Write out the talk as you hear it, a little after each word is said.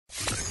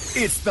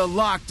It's the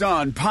Locked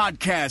On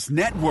Podcast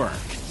Network,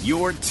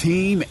 your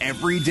team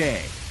every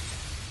day.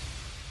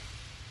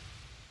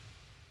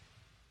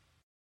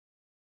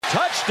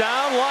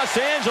 Touchdown, Los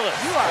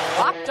Angeles. You are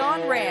Locked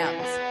On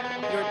Rams,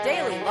 your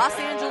daily Los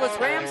Angeles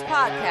Rams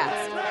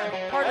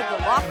podcast. Part of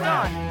the Locked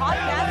On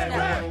Podcast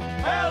Network,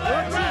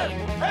 your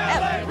team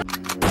every day.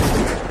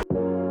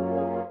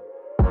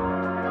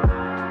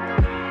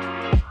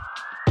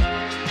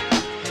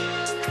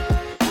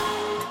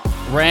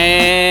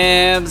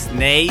 Rams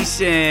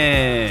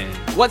Nation.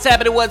 What's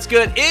happening? What's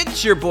good?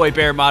 It's your boy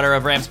Bear Motter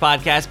of Rams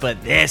Podcast,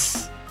 but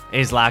this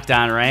is Locked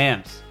On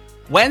Rams.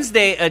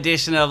 Wednesday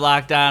edition of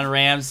Locked On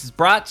Rams is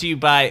brought to you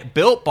by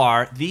Built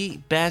Bar, the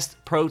best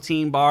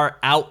protein bar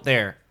out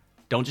there.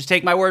 Don't just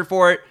take my word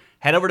for it.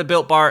 Head over to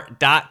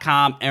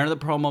BuiltBar.com, enter the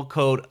promo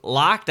code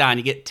LOCKEDON.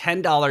 You get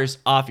 $10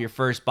 off your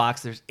first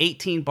box. There's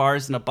 18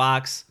 bars in a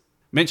box.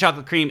 Mint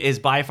chocolate cream is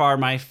by far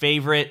my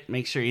favorite.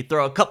 Make sure you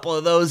throw a couple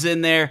of those in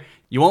there.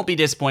 You won't be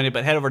disappointed,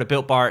 but head over to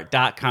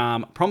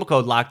BuiltBar.com, promo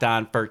code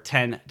LOCKEDON for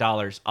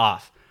 $10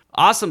 off.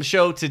 Awesome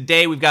show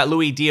today. We've got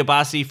Louie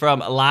DiBiase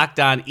from Locked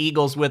On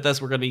Eagles with us.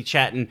 We're going to be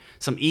chatting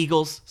some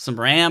Eagles, some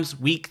Rams,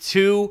 week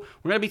 2.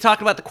 We're going to be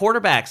talking about the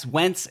quarterbacks,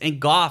 Wentz and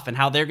Goff, and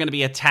how they're going to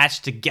be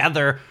attached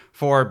together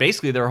for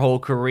basically their whole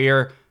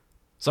career.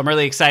 So I'm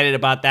really excited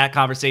about that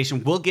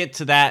conversation. We'll get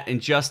to that in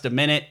just a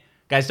minute.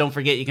 Guys, don't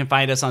forget you can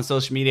find us on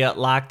social media,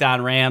 Locked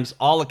On Rams,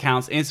 all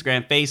accounts,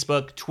 Instagram,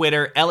 Facebook,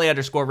 Twitter.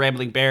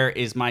 LA_Rambling Bear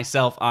is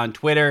myself on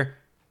Twitter.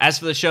 As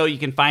for the show, you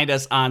can find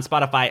us on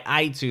Spotify,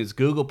 iTunes,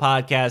 Google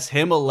Podcasts,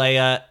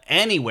 Himalaya,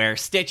 anywhere,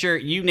 Stitcher,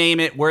 you name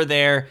it, we're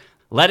there.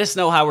 Let us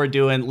know how we're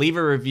doing. Leave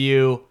a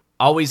review.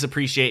 Always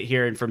appreciate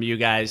hearing from you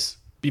guys.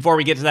 Before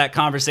we get to that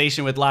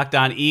conversation with Locked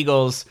On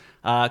Eagles,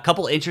 a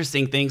couple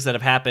interesting things that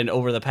have happened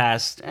over the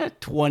past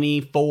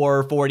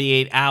 24,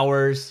 48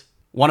 hours.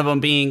 One of them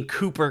being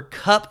Cooper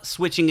Kupp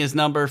switching his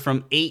number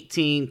from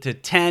 18 to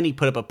 10. He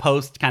put up a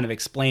post kind of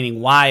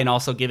explaining why and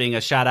also giving a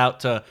shout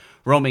out to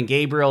Roman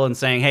Gabriel and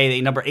saying, hey,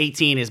 the number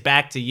 18 is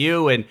back to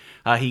you. And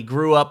he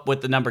grew up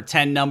with the number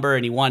 10 number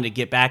and he wanted to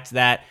get back to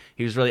that.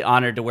 He was really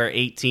honored to wear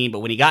 18. But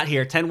when he got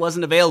here, 10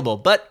 wasn't available.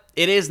 But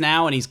it is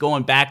now and he's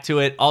going back to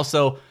it.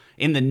 Also,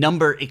 in the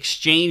number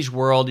exchange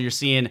world, you're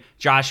seeing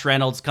Josh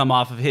Reynolds come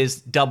off of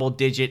his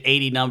double-digit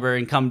 80 number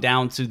and come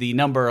down to the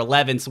number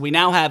 11. So we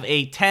now have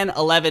a 10,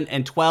 11,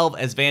 and 12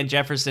 as Van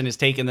Jefferson has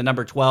taken the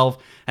number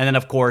 12. And then,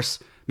 of course,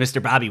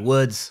 Mr. Bobby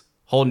Woods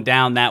holding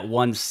down that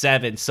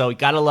 1-7. So you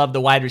got to love the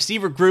wide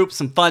receiver group,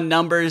 some fun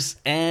numbers,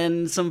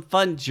 and some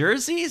fun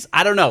jerseys.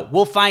 I don't know.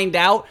 We'll find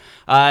out.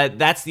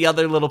 That's the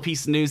other little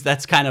piece of news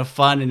that's kind of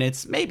fun, and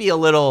it's maybe a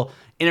little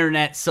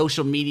internet,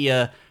 social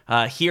media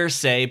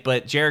hearsay,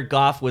 but Jared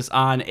Goff was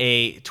on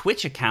a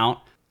Twitch account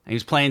and he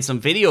was playing some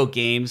video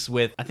games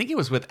with, I think it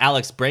was with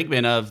Alex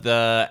Bregman of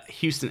the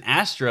Houston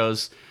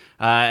Astros,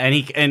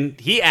 and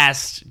he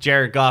asked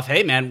Jared Goff,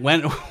 hey man,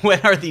 when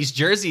are these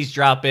jerseys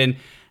dropping?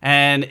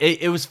 And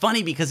it was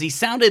funny because he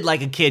sounded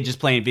like a kid just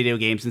playing video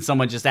games, and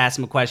someone just asked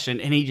him a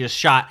question and he just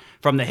shot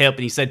from the hip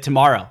and he said,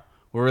 tomorrow.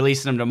 We're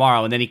releasing them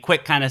tomorrow. And then he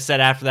quick kind of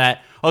said after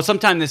that,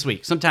 sometime this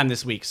week.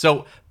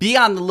 So be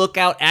on the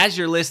lookout as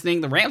you're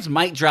listening. The Rams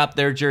might drop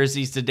their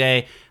jerseys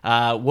today.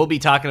 We'll be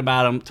talking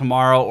about them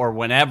tomorrow or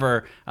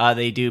whenever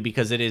they do,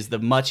 because it is the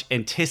much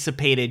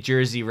anticipated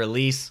jersey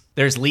release.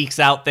 There's leaks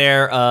out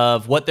there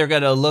of what they're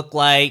going to look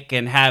like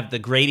and have the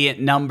gradient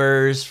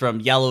numbers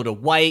from yellow to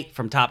white,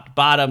 from top to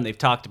bottom. They've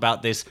talked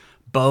about this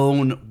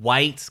bone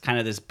white, kind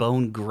of this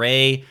bone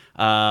gray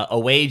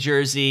away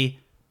jersey.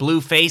 Blue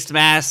face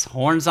masks,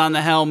 horns on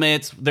the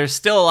helmets. There's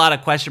still a lot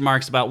of question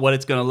marks about what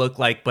it's going to look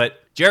like,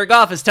 but Jared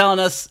Goff is telling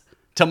us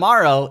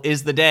tomorrow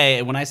is the day.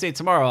 And when I say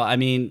tomorrow, I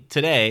mean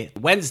today,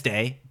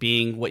 Wednesday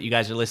being what you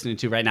guys are listening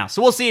to right now.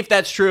 So we'll see if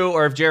that's true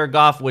or if Jared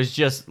Goff was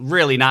just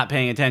really not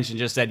paying attention,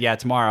 just said, yeah,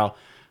 tomorrow.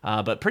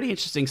 But pretty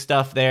interesting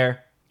stuff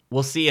there.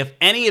 We'll see if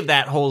any of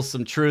that holds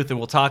some truth, and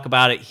we'll talk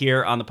about it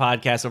here on the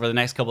podcast over the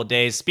next couple of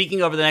days.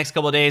 Speaking over the next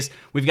couple of days,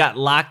 we've got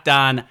Locked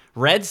On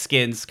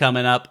Redskins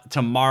coming up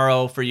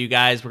tomorrow for you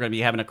guys. We're going to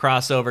be having a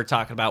crossover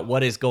talking about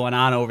what is going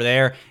on over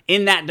there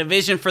in that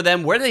division for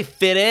them, where they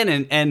fit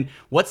in, and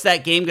what's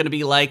that game going to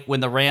be like when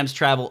the Rams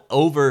travel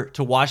over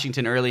to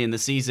Washington early in the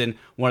season,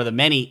 one of the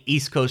many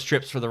East Coast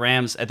trips for the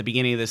Rams at the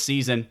beginning of the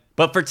season.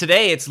 But for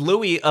today, it's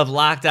Louie of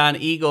Locked On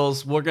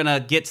Eagles. We're going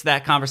to get to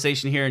that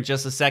conversation here in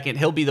just a second.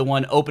 He'll be the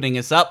one opening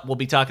us up. We'll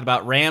be talking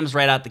about Rams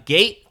right out the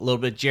gate, a little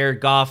bit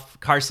Jared Goff,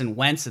 Carson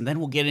Wentz, and then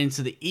we'll get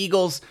into the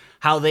Eagles,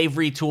 how they've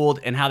retooled,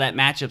 and how that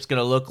matchup's going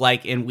to look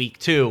like in week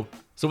 2.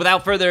 So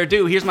without further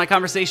ado, here's my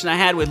conversation I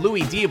had with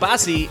Louie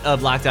DiBiase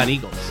of Locked On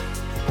Eagles.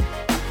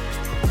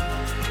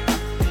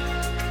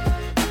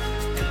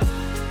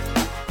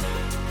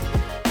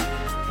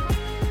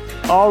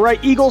 All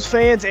right, Eagles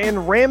fans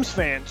and Rams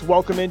fans,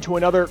 welcome into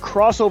another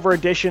crossover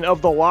edition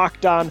of the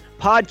Locked On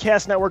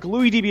Podcast Network.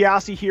 Louie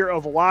DiBiase here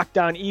of Locked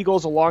On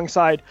Eagles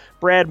alongside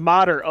Brad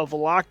Motter of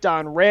Locked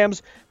On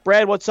Rams.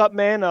 Brad, what's up,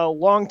 man? A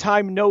long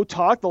time no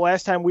talk. The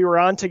last time we were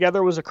on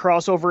together was a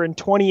crossover in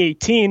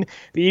 2018.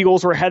 The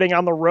Eagles were heading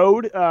on the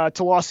road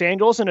to Los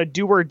Angeles in a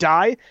do or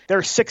die. They're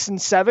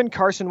 6-7.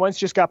 Carson Wentz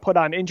just got put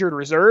on injured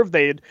reserve.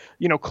 They had,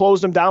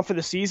 closed him down for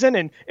the season,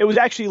 and it was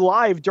actually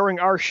live during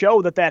our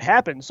show that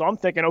happened. So I'm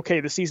thinking,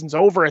 okay, the season's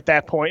over at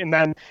that point. And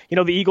then,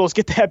 the Eagles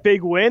get that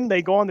big win.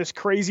 They go on this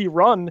crazy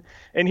run,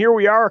 and here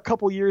we are a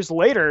couple years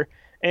later.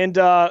 And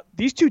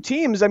these two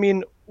teams,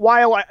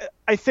 while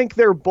I think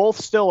they're both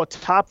still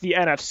atop the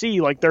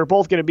NFC, like they're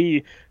both going to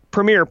be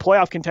premier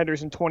playoff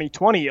contenders in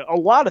 2020, a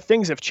lot of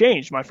things have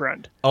changed, my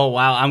friend. Oh,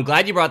 wow. I'm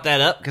glad you brought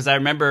that up because I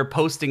remember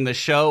posting the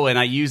show and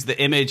I used the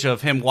image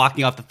of him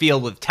walking off the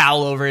field with a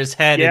towel over his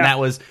head. Yeah.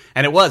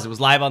 And it was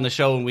live on the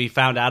show when we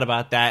found out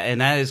about that.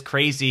 And that is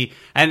crazy.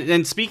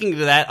 And speaking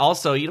to that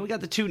also, we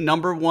got the two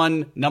number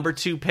 1, number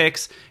 2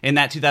 picks in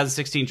that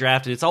 2016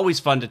 draft. And it's always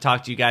fun to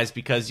talk to you guys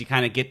because you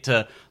kind of get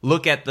to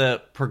look at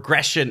the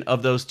progression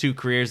of those two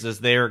careers as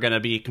they're going to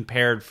be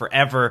compared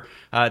forever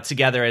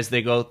together as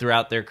they go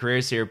throughout their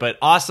careers here. But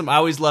awesome. I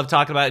always love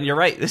talking about it. And you're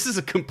right. This is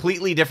a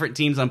completely different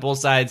teams on both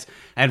sides.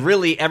 And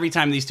really, every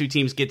time these two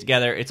teams get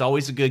together, it's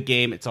always a good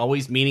game. It's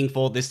always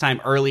meaningful, this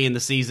time early in the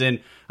season.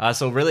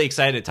 So really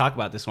excited to talk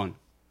about this one.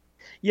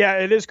 Yeah,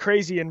 it is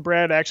crazy. And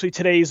Brad, actually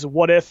today's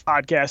What If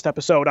podcast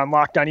episode on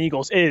Locked On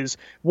Eagles is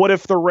what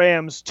if the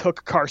Rams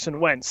took Carson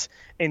Wentz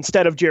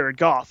instead of Jared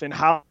Goff, and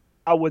how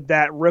would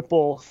that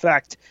ripple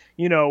effect,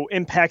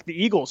 impact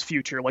the Eagles'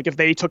 future? Like if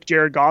they took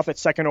Jared Goff at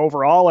 2nd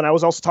overall, and I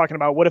was also talking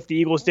about what if the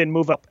Eagles didn't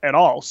move up at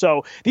all.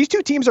 So these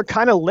two teams are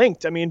kind of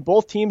linked.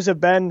 Both teams have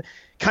been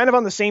kind of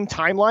on the same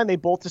timeline. They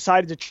both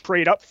decided to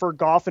trade up for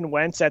Goff and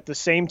Wentz at the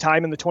same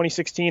time in the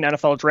 2016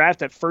 NFL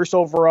draft at 1st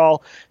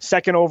overall,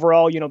 2nd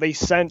overall. They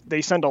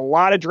send a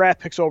lot of draft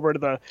picks over to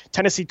the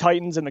Tennessee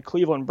Titans and the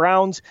Cleveland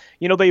Browns.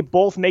 They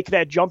both make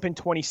that jump in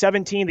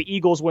 2017. The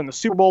Eagles win the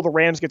Super Bowl. The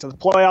Rams get to the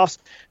playoffs.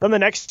 Then the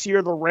next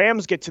year, the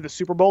Rams get to the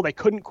Super Bowl. They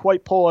couldn't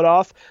quite pull it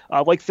off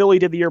like Philly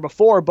did the year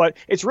before, but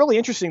it's really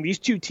interesting. These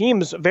two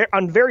teams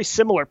on very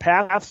similar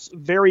paths,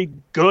 very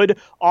good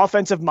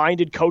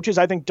offensive-minded coaches.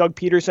 I think Doug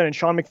Peterson and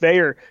Sean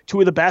McVay are two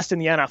of the best in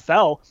the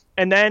NFL.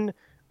 And then,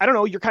 I don't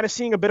know, you're kind of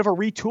seeing a bit of a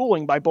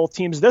retooling by both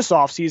teams this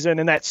offseason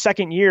in that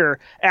second year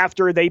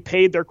after they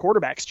paid their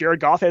quarterbacks. Jared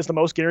Goff has the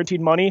most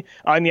guaranteed money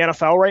in the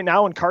NFL right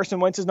now, and Carson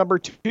Wentz is number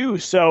 2.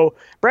 So,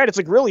 Brad, it's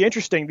really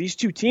interesting. These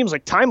two teams,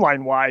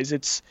 timeline-wise,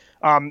 it's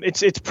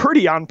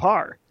pretty on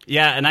par.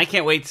 Yeah, and I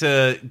can't wait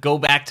to go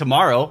back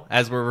tomorrow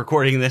as we're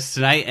recording this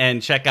tonight and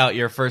check out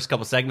your first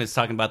couple segments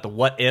talking about the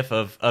what if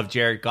of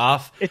Jared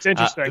Goff. It's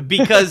interesting.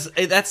 Because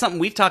that's something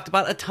we've talked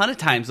about a ton of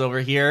times over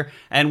here.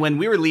 And when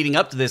we were leading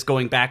up to this,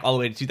 going back all the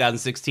way to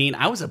 2016,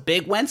 I was a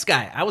big Wentz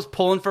guy. I was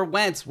pulling for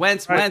Wentz.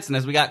 Right. And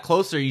as we got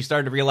closer, you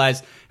started to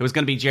realize it was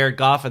going to be Jared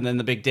Goff, and then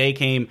the big day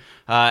came,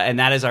 and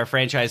that is our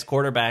franchise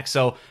quarterback.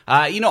 So,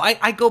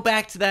 I go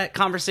back to that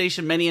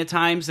conversation many a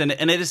times, and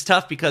it is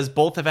tough because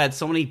both have had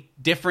so many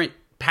different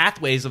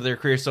pathways of their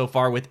career so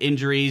far with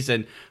injuries,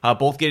 and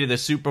both getting to the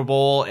Super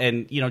Bowl,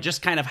 and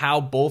just kind of how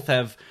both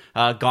have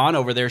gone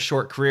over their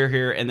short career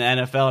here in the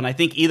NFL. And I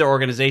think either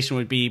organization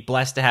would be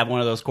blessed to have one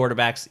of those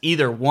quarterbacks.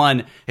 Either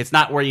one, it's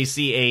not where you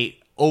see a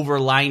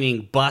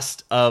overlining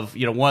bust of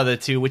one of the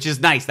two, which is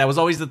nice. That was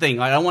always the thing.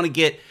 I don't want to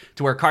get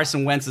to where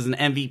Carson Wentz is an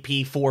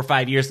MVP 4 or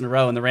 5 years in a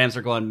row and the Rams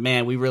are going,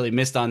 man, we really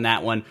missed on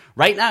that one.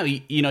 Right now,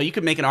 you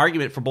could make an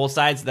argument for both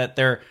sides that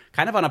they're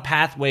kind of on a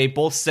pathway,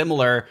 both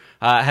similar,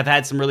 have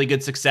had some really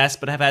good success,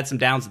 but have had some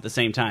downs at the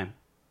same time.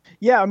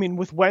 Yeah,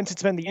 with Wentz,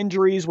 it's been the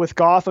injuries. With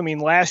Goff,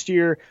 last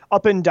year,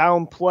 up and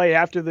down play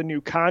after the new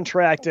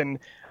contract. And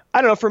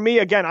I don't know, for me,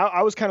 again,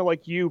 I was kind of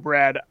like you,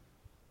 Brad.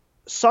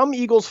 Some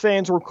Eagles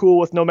fans were cool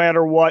with no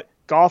matter what,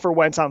 Goff or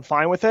Wentz, I'm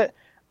fine with it.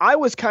 I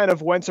was kind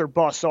of Wentz or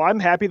bust, so I'm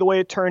happy the way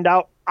it turned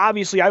out.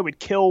 Obviously, I would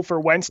kill for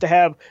Wentz to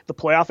have the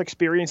playoff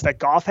experience that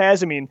Goff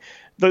has.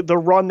 The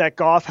run that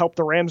Goff helped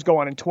the Rams go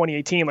on in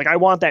 2018, I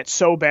want that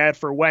so bad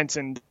for Wentz,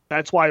 and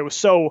that's why it was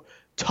so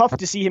tough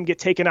to see him get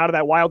taken out of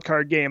that wild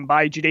card game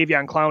by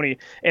Jadeveon Clowney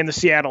and the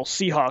Seattle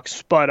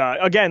Seahawks. But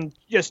again,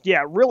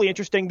 really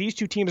interesting. These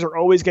two teams are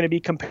always going to be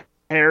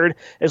compared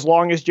as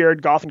long as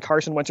Jared Goff and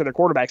Carson Wentz are their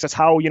quarterbacks. That's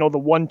how, the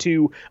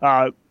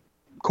 1-2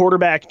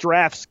 quarterback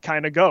drafts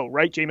kind of go,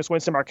 right? Jameis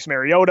Winston, Marcus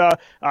Mariota.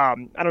 I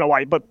don't know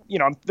why, but,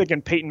 I'm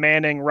thinking Peyton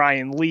Manning,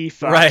 Ryan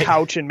Leaf, right.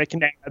 Couch, and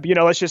McNabb.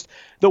 That's just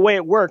the way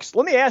it works.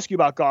 Let me ask you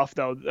about Goff,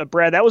 though.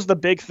 Brad, that was the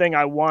big thing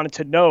I wanted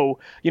to know,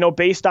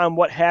 based on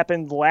what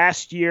happened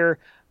last year,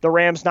 the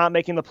Rams not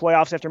making the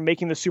playoffs after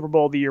making the Super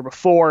Bowl the year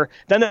before.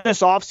 Then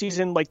this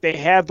offseason, they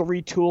have the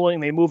retooling.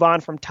 They move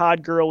on from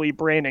Todd Gurley,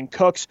 Brandon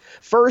Cooks.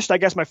 First, I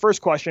guess my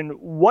first question,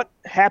 what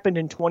happened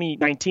in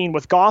 2019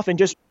 with Goff and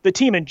just the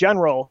team in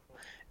general?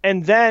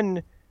 And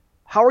then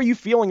how are you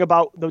feeling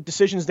about the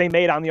decisions they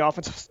made on the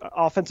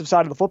offensive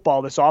side of the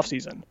football this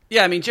offseason?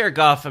 Yeah, Jared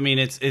Goff,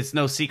 it's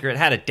no secret,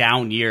 had a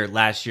down year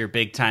last year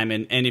big time.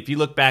 And if you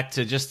look back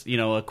to just,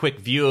 a quick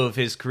view of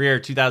his career,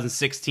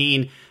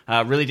 2016,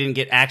 Really didn't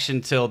get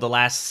action till the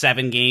last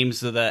 7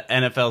 games of the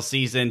NFL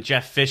season.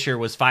 Jeff Fisher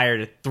was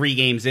fired 3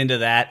 games into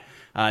that.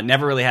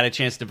 Never really had a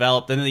chance to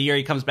develop. Then in the year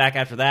he comes back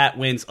after that,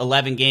 wins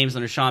 11 games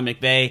under Sean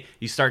McVay.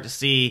 You start to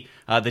see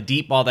the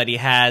deep ball that he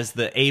has,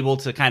 the able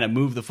to kind of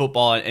move the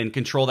football and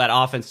control that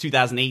offense.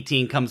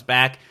 2018 comes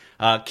back.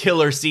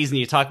 Killer season.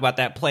 You talk about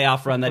that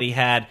playoff run that he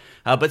had,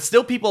 but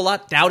still people a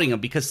lot doubting him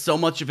because so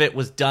much of it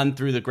was done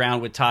through the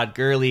ground with Todd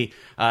Gurley,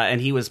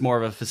 and he was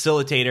more of a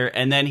facilitator.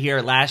 And then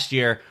here last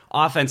year,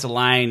 offensive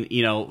line,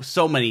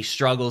 so many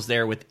struggles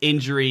there with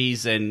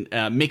injuries and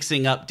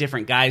mixing up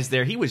different guys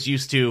there. He was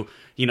used to,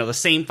 the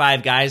same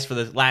 5 guys for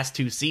the last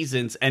 2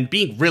 seasons and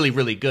being really,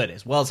 really good,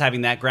 as well as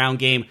having that ground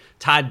game.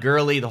 Todd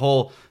Gurley, the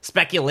whole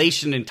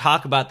speculation and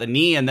talk about the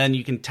knee, and then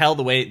you can tell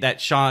the way that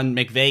Sean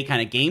McVay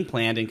kind of game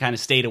planned and kind of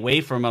stayed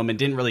away from him and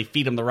didn't really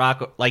feed him the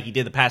rock like he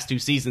did the past 2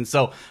 seasons.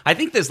 So I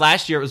think this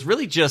last year, it was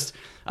really just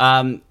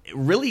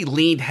really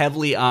leaned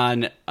heavily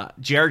on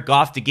Jared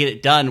Goff to get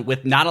it done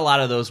with not a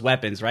lot of those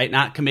weapons, right?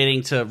 Not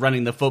committing to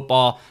running the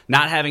football,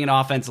 not having an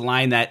offensive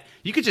line that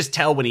you could just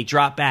tell when he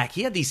dropped back.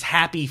 He had these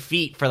happy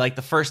feet for like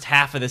the first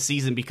half of the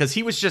season because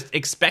he was just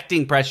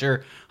expecting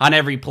pressure on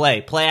every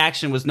play. Play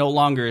action was no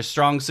longer his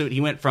strong suit.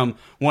 He went from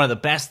one of the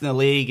best in the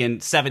league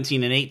in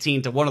 17 and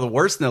 18 to one of the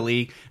worst in the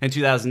league in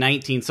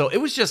 2019. So it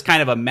was just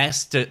kind of a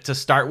mess to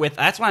start with.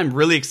 That's why I'm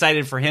really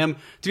excited for him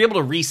to be able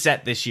to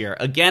reset this year.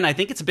 Again, I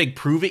think it's a big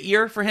prove-it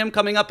year for him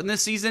coming up in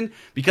this season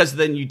because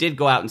then you did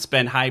go out and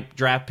spend high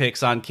draft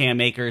picks on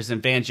Cam Akers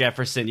and Van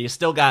Jefferson. You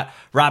still got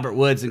Robert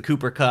Woods and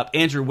Cooper Kupp.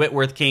 Andrew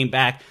Whitworth came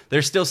back.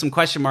 There's still some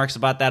question marks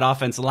about that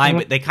offensive line,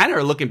 but they kind of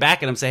are looking back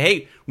at him and say,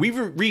 hey, we've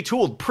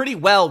retooled pretty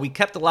well. We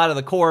kept a lot of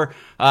the core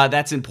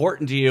that's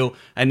important to you,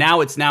 and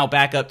now it's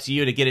back up to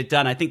you to get it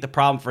done. I think the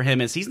problem for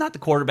him is he's not the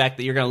quarterback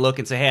that you're going to look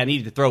and say, hey, I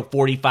need to throw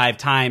 45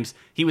 times.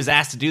 He was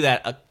asked to do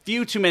that a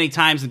few too many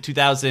times in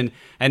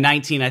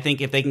 2019. I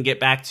think if they can get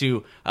back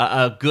to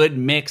a good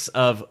mix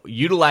of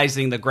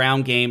utilizing the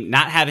ground game,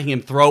 not having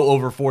him throw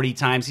over 40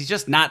 times, he's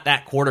just not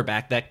that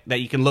quarterback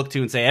that you can look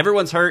to and say,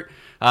 everyone's hurt.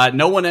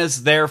 No one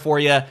is there for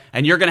you,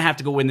 and you're going to have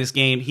to go win this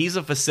game. He's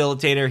a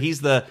facilitator.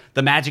 He's the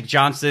Magic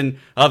Johnson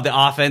of the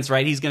offense,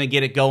 right? He's going to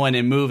get it going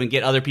and move and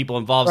get other people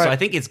involved. Right. So I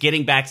think it's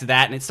getting back to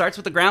that, and it starts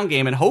with the ground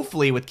game, and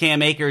hopefully with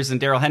Cam Akers and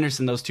Darrell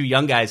Henderson, those 2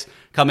 young guys,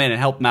 come in and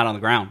help him out on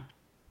the ground.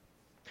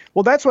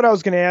 Well, that's what I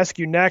was going to ask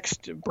you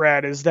next,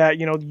 Brad, is that,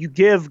 you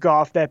give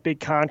Goff that big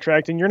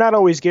contract and you're not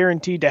always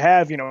guaranteed to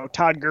have,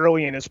 Todd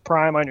Gurley in his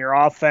prime on your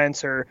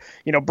offense or,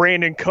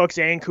 Brandon Cooks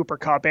and Cooper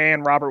Kupp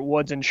and Robert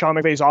Woods and Sean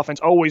McVay's offense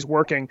always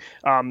working,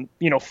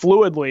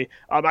 fluidly.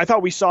 I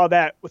thought we saw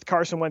that with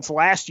Carson Wentz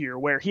last year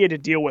where he had to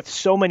deal with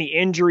so many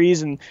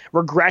injuries and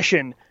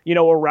regression,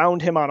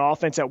 around him on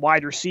offense at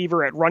wide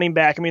receiver, at running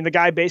back. I mean, the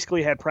guy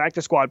basically had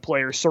practice squad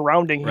players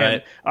surrounding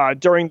him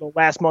during the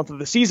last month of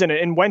the season,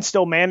 and Wentz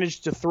still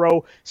managed to throw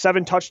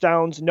 7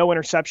 touchdowns, no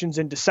interceptions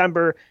in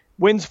December,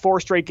 wins 4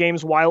 straight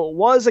games while it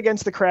was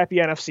against the crappy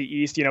NFC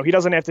East. He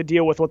doesn't have to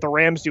deal with what the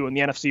Rams do in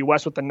the NFC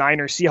West with the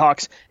Niners,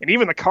 Seahawks, and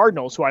even the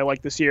Cardinals, who I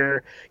like this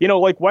year.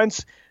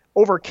 Wentz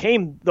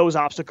overcame those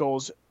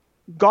obstacles.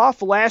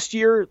 Goff last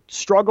year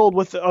struggled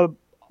with a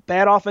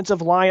bad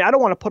offensive line. I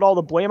don't want to put all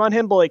the blame on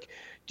him, but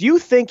do you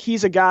think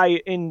he's a guy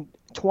in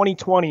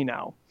 2020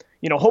 now?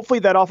 Hopefully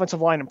that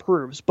offensive line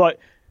improves, but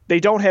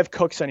they don't have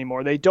Cooks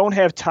anymore. They don't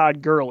have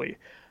Todd Gurley.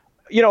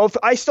 I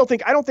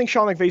don't think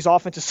Sean McVay's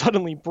offense is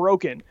suddenly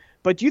broken,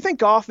 but do you think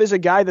Goff is a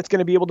guy that's going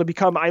to be able to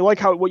become, I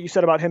like what you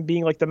said about him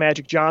being like the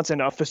Magic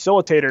Johnson, a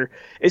facilitator.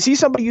 Is he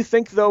somebody you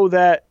think, though,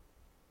 that,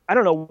 I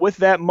don't know, with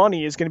that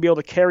money is going to be able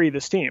to carry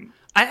this team?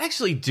 I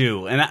actually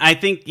do. And I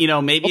think,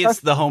 maybe it's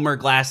the Homer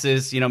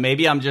glasses.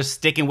 Maybe I'm just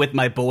sticking with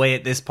my boy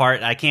at this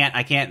part. I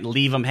can't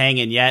leave him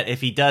hanging yet.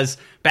 If he does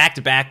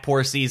back-to-back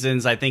poor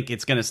seasons, I think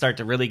it's going to start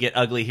to really get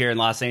ugly here in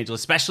Los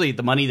Angeles, especially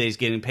the money that he's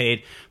getting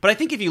paid. But I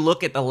think if you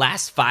look at the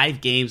last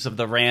 5 games of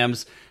the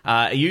Rams,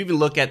 you even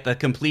look at the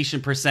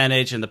completion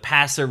percentage and the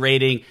passer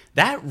rating,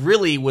 that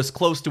really was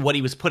close to what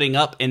he was putting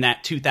up in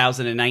that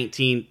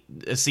 2019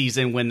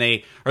 season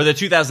the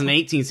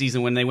 2018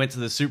 season when they went to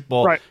the Super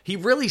Bowl. Right. He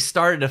really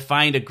started to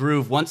find a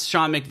groove once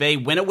Sean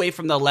McVay went away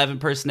from the 11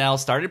 personnel,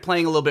 started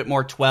playing a little bit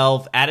more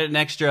 12, added an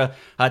extra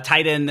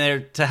tight end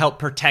there to help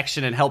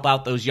protection and help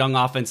out those young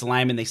offensive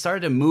linemen. They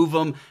started to move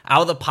them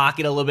out of the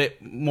pocket a little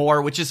bit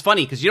more, which is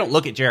funny because you don't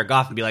look at Jared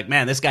Goff and be like,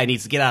 man, this guy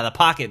needs to get out of the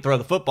pocket and throw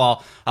the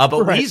football.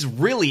 But he's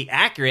really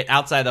accurate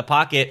outside the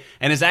pocket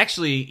and is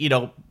actually,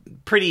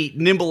 pretty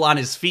nimble on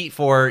his feet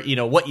for,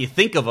 what you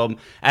think of him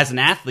as an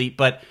athlete.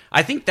 But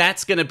I think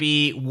that's going to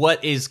be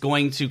what is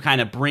going to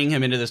kind of bring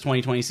him into this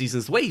 2020 season,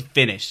 is the way he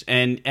finished.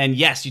 And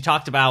yes, you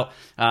talked about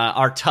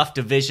our tough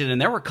division, and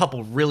there were a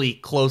couple really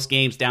close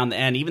games down the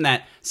end. Even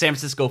that San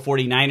Francisco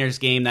 49ers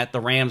game that the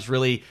Rams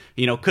really,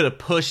 could have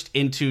pushed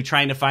into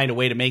trying to find a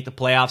way to make the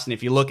playoffs. And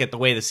if you look at the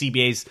way the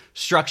CBA's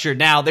structured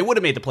now, they would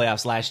have made the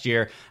playoffs last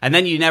year. And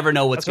then you never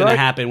know what's going to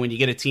happen when you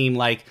get a team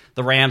like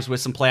the Rams with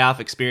some playoff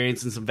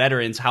experience and some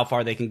veterans, how far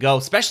far they can go.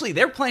 Especially,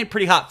 they're playing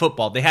pretty hot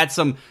football. They had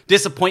some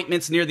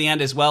disappointments near the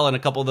end as well in a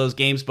couple of those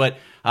games, but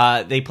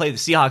they played the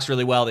Seahawks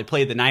really well. They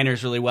played the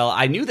Niners really well.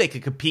 I knew they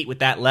could compete with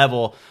that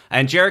level.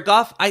 And Jared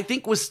Goff, I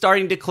think, was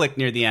starting to click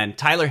near the end.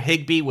 Tyler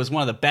Higbee was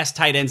one of the best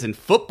tight ends in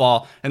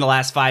football in the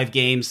last 5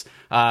 games.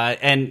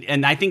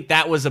 And I think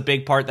that was a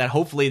big part that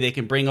hopefully they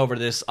can bring over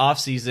this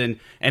offseason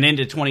and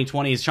into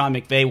 2020 as Sean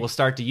McVay will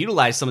start to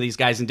utilize some of these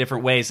guys in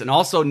different ways and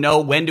also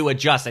know when to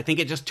adjust. I think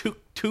it just took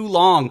too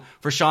long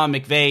for Sean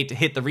McVay to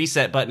hit the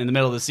reset button in the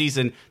middle of the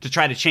season to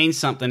try to change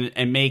something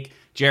and make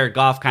Jared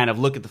Goff kind of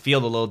look at the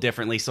field a little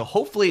differently. So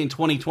hopefully in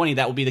 2020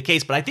 that will be the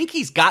case. But I think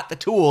he's got the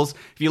tools,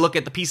 if you look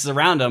at the pieces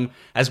around him,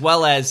 as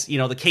well as,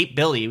 the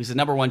capability. He was the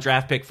number 1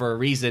 draft pick for a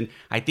reason.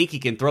 I think he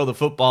can throw the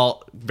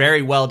football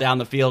very well down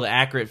the field,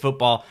 accurate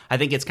football. I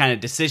think it's kind of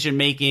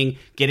decision-making,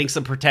 getting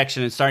some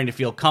protection, and starting to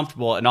feel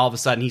comfortable, and all of a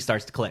sudden he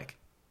starts to click.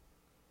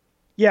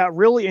 Yeah,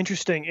 really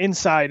interesting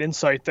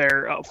insight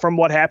there from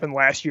what happened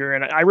last year.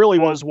 And I really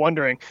was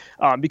wondering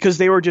because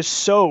they were just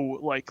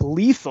so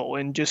lethal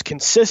and just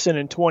consistent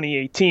in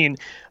 2018.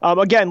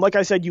 Again, like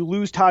I said, you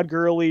lose Todd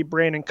Gurley,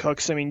 Brandon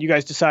Cooks. I mean, you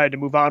guys decided to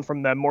move on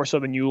from them more so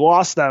than you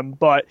lost them.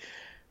 But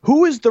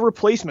who is the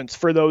replacements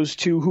for those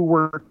two who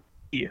were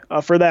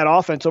for that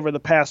offense over the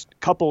past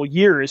couple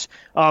years?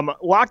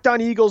 Locked On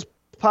Eagles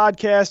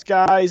podcast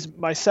guys,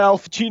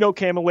 myself, Gino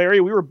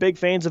Camilleri, we were big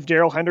fans of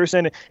Darrell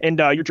Henderson and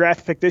your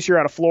draft pick this year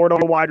out of Florida,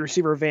 wide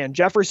receiver Van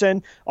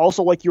Jefferson.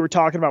 Also, like you were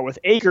talking about with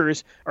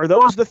Akers, are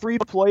those the 3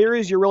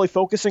 players you're really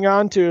focusing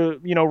on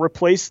to,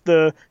 replace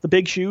the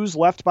big shoes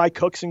left by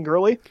Cooks and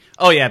Gurley?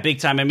 Oh, yeah, big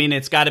time. I mean,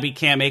 it's got to be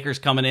Cam Akers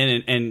coming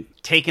in and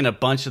taking a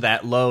bunch of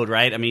that load,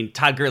 right? I mean,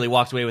 Todd Gurley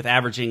walked away with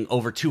averaging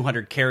over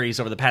 200 carries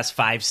over the past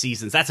 5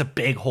 seasons. That's a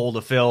big hole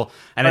to fill,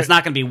 and It's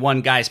not going to be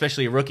one guy,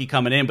 especially a rookie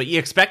coming in, but you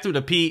expect him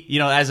to be,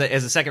 as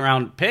a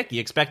second-round pick,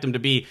 you expect him to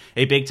be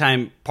a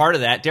big-time part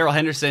of that. Darrell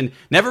Henderson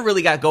never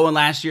really got going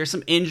last year,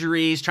 some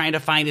injuries, trying to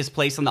find his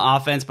place on the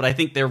offense, but I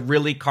think they're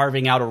really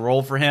carving out a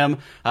role for him,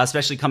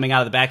 especially coming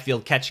out of the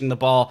backfield, catching the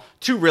ball.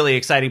 2 really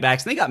exciting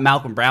backs. And they got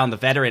Malcolm Brown, the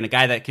veteran, a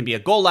guy that can be a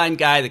goal line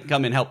guy that can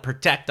come and help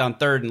protect on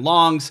 3rd and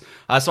longs.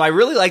 So I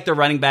really like their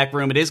running back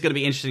room. It is going to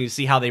be interesting to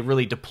see how they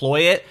really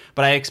deploy it,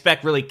 but I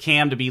expect really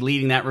Cam to be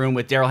leading that room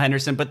with Darrell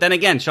Henderson. But then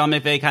again, Sean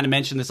McVay kind of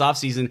mentioned this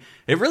offseason,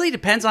 it really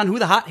depends on who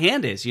the hot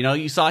hand is.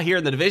 You saw here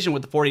in the division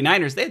with the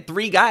 49ers, they had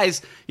 3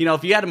 guys.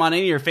 If you had them on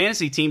any of your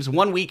fantasy teams,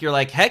 one week you're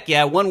like, heck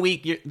yeah, one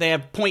week they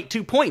have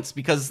 0.2 points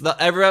because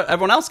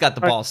everyone else got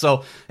the ball.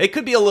 So it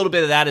could be a little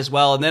bit of that as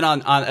well. And then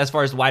on as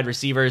far as wide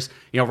receivers,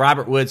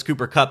 Robert Woods,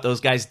 Cooper Kupp,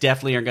 those guys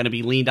definitely are going to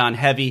be leaned on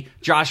heavy.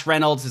 Josh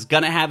Reynolds is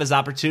going to have his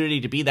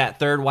opportunity to be that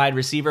 3rd wide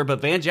receiver,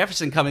 but Van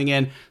Jefferson coming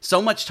in,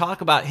 so much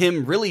talk about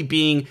him really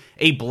being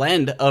a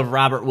blend of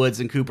Robert Woods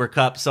and Cooper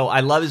Kupp. So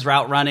I love his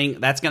route running.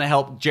 That's going to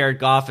help Jared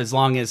Goff as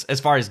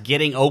far as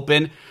getting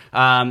open.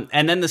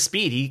 And then the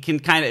speed, he can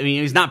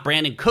he's not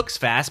Brandon Cooks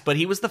fast, but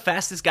he was the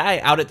fastest guy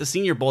out at the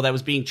Senior Bowl that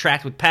was being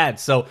tracked with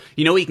pads. So,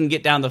 he can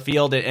get down the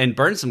field and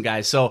burn some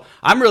guys. So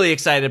I'm really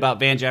excited about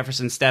Van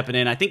Jefferson stepping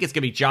in. I think it's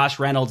going to be Josh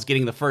Reynolds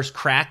getting the first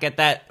crack at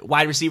that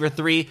wide receiver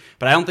 3,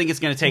 but I don't think it's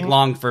going to take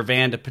long for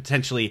Van to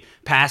potentially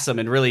pass him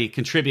and really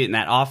contribute in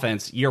that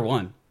offense year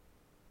 1.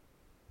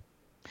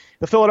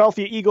 The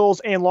Philadelphia Eagles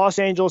and Los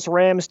Angeles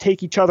Rams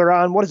take each other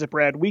on, what is it,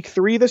 Brad, week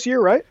 3 this year,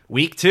 right?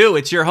 Week 2.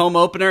 It's your home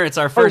opener. It's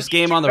our first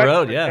game on the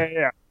road, yeah.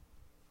 Yeah.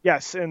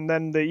 Yes, and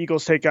then the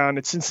Eagles take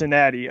on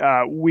Cincinnati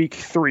week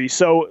 3.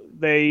 So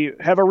they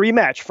have a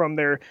rematch from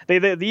the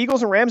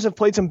Eagles and Rams have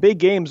played some big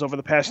games over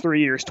the past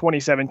 3 years.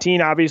 2017,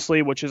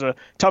 obviously, which is a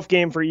tough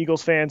game for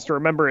Eagles fans to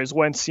remember as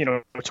Wentz,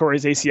 tore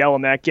his ACL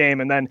in that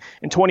game. And then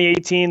in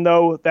 2018,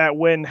 though, that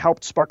win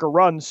helped spark a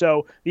run.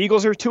 So the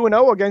Eagles are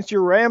 2-0 against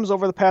your Rams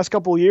over the past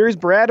couple of years,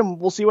 Brad, and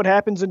we'll see what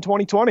happens in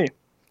 2020.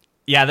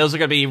 Yeah, those are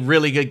going to be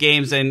really good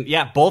games, and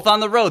both on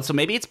the road. So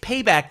maybe it's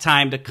payback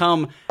time to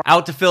come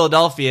out to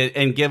Philadelphia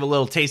and give a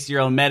little taste of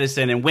your own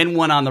medicine, and win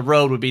one on the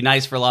road would be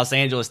nice for Los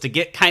Angeles to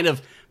get kind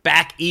of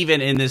back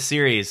even in this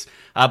series.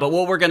 But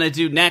what we're going to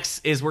do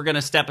next is we're going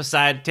to step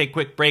aside, take a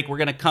quick break. We're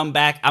going to come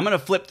back. I'm going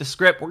to flip the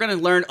script. We're going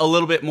to learn a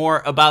little bit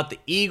more about the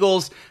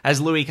Eagles as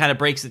Louie kind of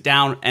breaks it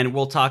down, and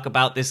we'll talk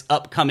about this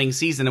upcoming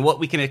season and what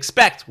we can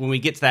expect when we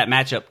get to that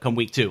matchup come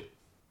week 2.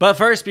 But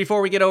first,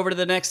 before we get over to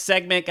the next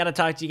segment, got to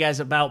talk to you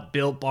guys about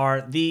Built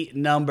Bar, the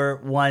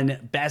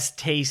 #1 best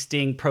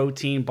tasting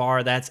protein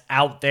bar that's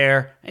out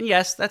there. And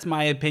yes, that's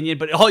my opinion,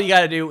 but all you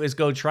got to do is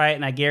go try it,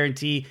 and I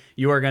guarantee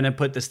you are going to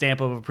put the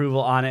stamp of approval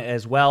on it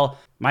as well.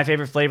 My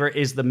favorite flavor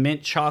is the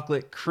mint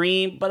chocolate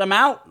cream, but I'm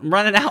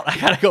running out. I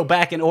got to go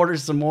back and order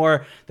some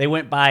more. They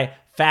went by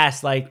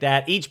fast like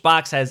that. Each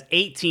box has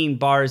 18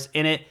 bars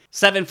in it.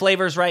 7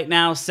 flavors right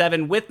now,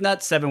 7 with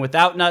nuts, 7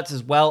 without nuts,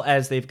 as well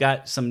as they've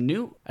got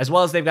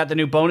the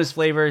new bonus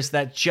flavors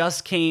that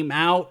just came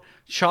out.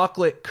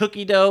 Chocolate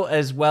cookie dough,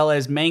 as well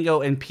as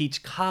mango and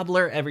peach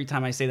cobbler. Every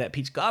time I say that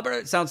peach cobbler,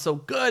 it sounds so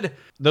good.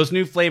 Those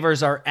new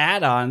flavors are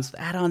add-ons. The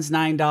add-on's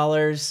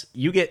 $9.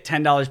 You get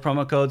 $10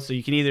 promo code, so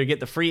you can either get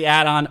the free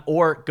add-on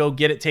or go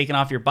get it taken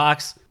off your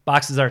box.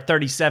 Boxes are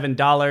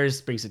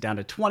 $37, brings it down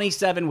to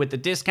 $27 with the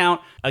discount.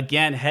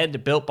 Again, head to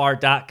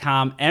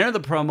BuiltBar.com, enter the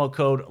promo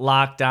code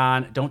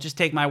LOCKEDON. Don't just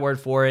take my word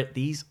for it.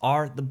 These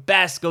are the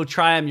best. Go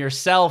try them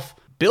yourself.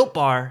 Built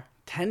Bar,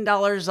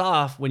 $10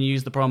 off when you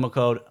use the promo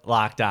code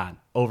LOCKEDON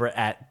over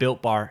at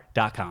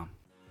BuiltBar.com.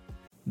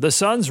 The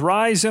Suns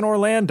rise in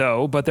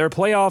Orlando, but their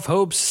playoff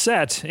hopes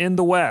set in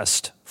the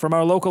West. From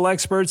our local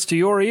experts to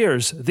your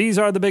ears, these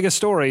are the biggest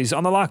stories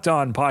on the Locked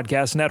On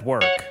Podcast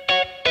Network.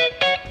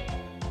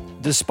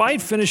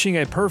 Despite finishing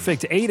a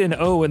perfect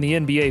 8-0 in the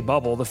NBA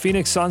bubble, the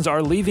Phoenix Suns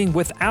are leaving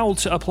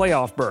without a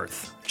playoff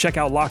berth. Check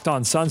out Locked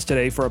On Suns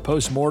today for a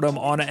post-mortem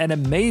on an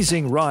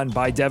amazing run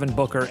by Devin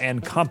Booker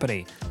and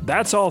company.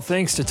 That's all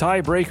thanks to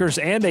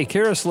tiebreakers and a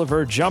Karis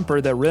LeVert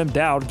jumper that rimmed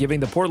out, giving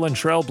the Portland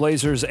Trail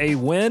Blazers a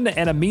win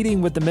and a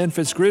meeting with the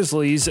Memphis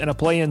Grizzlies in a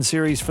play-in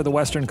series for the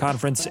Western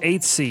Conference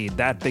 8th seed.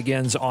 That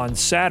begins on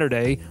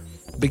Saturday.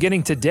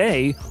 Beginning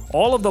today,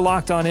 all of the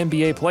Locked On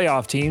NBA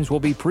playoff teams will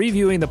be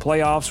previewing the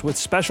playoffs with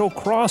special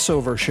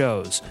crossover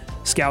shows.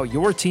 Scout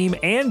your team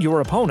and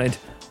your opponent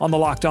on the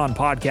Locked On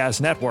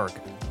Podcast Network.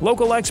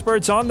 Local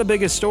experts on the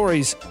biggest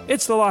stories.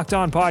 It's the Locked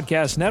On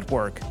Podcast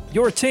Network.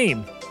 Your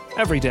team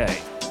every day.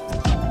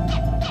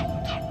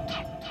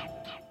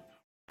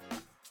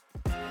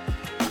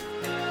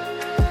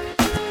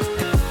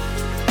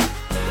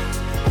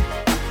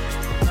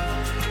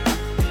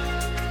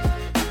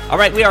 All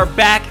right, we are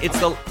back. It's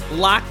the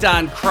Locked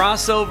On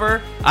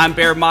crossover. I'm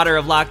Bear Motter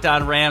of Locked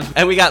On Rams,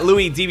 and we got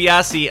Louie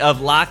DiBiase of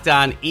Locked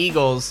On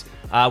Eagles.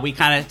 We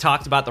kind of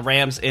talked about the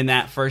Rams in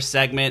that first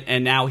segment,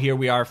 and now here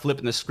we are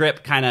flipping the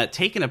script, kind of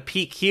taking a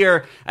peek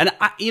here. And,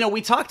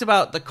 we talked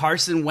about the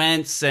Carson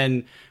Wentz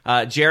and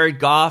Jared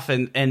Goff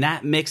and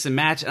that mix and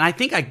match. And I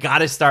think I got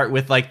to start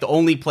with, like, the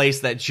only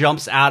place that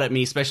jumps out at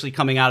me, especially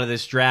coming out of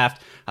this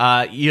draft.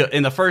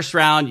 In the first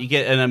round, you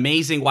get an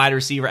amazing wide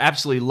receiver.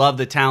 Absolutely love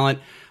the talent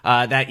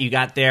that you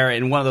got there,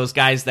 and one of those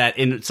guys that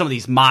in some of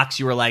these mocks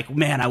you were like,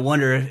 man, I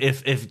wonder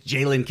if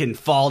Jalen can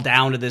fall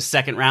down to this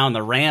second round.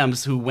 The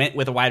Rams, who went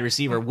with a wide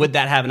receiver, would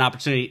that have an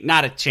opportunity?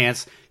 Not a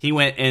chance. He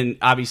went in,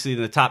 obviously,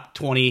 in the top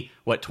 20,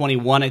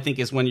 21, I think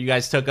is when you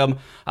guys took him.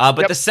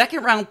 But the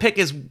second round pick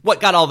is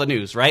what got all the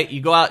news, right?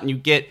 You go out and you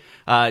get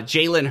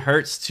Jalen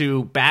Hurts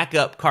to back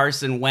up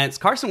Carson Wentz.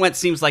 Carson Wentz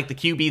seems like the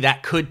QB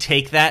that could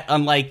take that,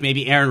 unlike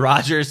maybe Aaron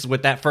Rodgers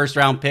with that first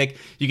round pick.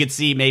 You could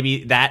see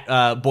maybe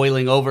that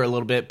boiling over a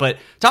little bit. But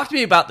talk to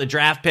me about the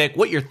draft pick,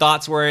 what your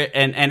thoughts were,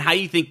 and how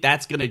you think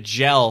that's going to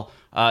gel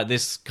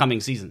this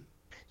coming season.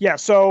 Yeah,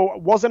 so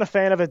wasn't a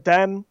fan of it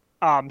then.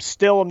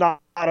 Still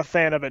not a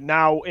fan of it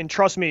now. And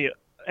trust me,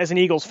 as an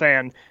Eagles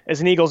fan, as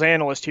an Eagles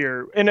analyst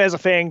here, and as a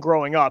fan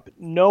growing up,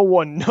 no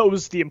one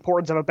knows the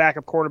importance of a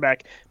backup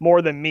quarterback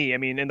more than me. I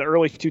mean, in the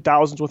early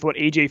 2000s with what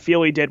A.J.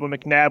 Feely did when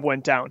McNabb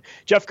went down.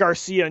 Jeff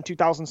Garcia in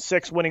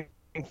 2006 winning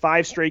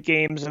 5 straight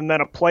games and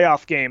then a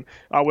playoff game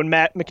when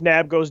Matt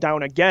McNabb goes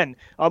down again.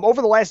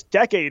 Over the last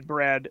decade,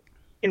 Brad,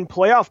 in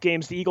playoff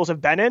games the Eagles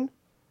have been in,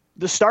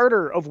 the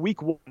starter of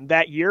week 1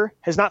 that year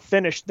has not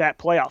finished that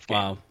playoff game.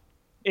 Wow.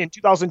 In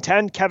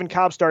 2010, Kevin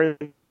Cobb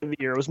started the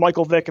year. It was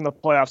Michael Vick in the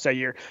playoffs that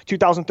year.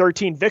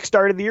 2013, Vick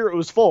started the year. It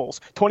was Foles.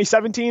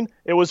 2017,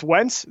 it was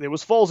Wentz. It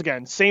was Foles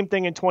again. Same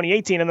thing in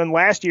 2018. And then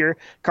last year,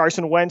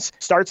 Carson Wentz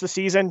starts the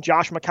season.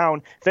 Josh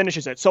McCown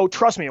finishes it. So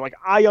trust me, like,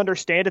 I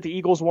understand that the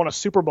Eagles won a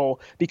Super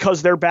Bowl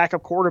because their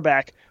backup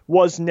quarterback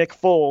was Nick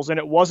Foles, and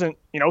it wasn't,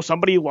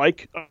 somebody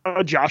like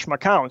Josh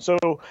McCown.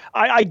 So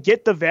I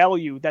get the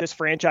value that this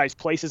franchise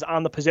places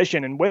on the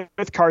position. And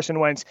with Carson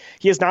Wentz,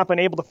 he has not been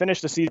able to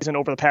finish the season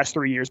over the past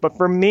 3 years. But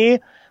for me,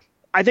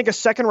 I think a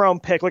second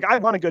round pick, I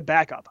want a good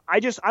backup. I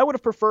would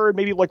have preferred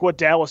maybe like what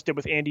Dallas did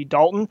with Andy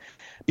Dalton,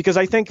 because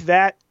I think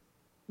that,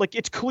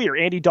 it's clear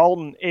Andy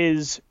Dalton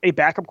is a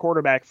backup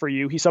quarterback for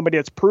you. He's somebody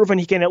that's proven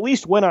he can at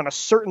least win on a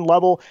certain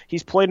level.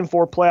 He's played in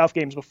 4 playoff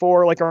games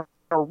before,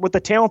 or with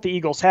the talent the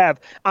Eagles have.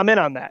 I'm in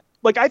on that.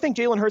 I think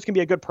Jalen Hurts can be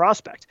a good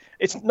prospect.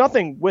 It's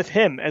nothing with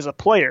him as a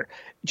player.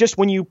 Just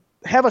when you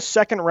have a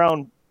second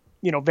round,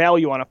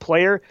 value on a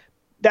player,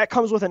 that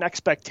comes with an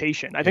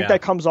expectation. I think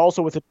that comes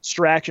also with a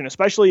distraction,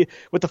 especially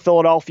with the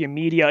Philadelphia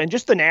media and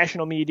just the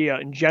national media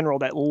in general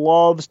that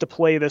loves to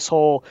play this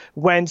whole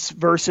Wentz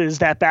versus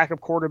that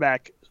backup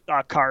quarterback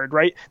card,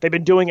 right? They've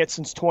been doing it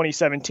since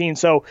 2017.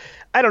 So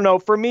I don't know.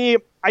 For me,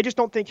 I just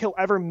don't think he'll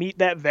ever meet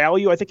that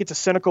value. I think it's a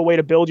cynical way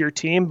to build your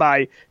team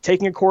by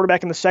taking a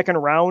quarterback in the second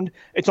round.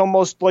 It's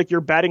almost like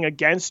you're betting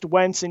against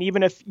Wentz. And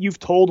even if you've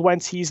told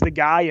Wentz he's the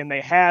guy, and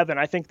they have, and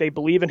I think they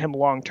believe in him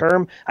long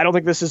term, I don't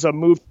think this is a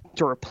move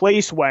to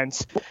replace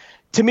Wentz.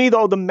 To me,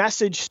 though, the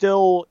message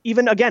still,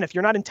 even again, if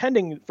you're not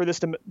intending for this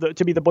to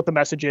be what the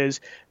message is,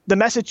 the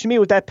message to me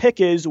with that pick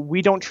is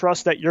we don't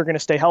trust that you're going to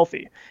stay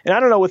healthy. And I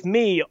don't know, with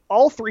me,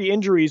 all 3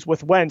 injuries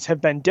with Wentz have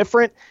been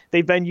different.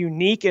 They've been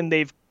unique, and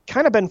they've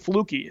kind of been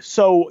fluky.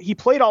 So he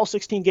played all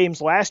 16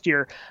 games last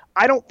year.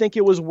 I don't think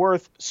it was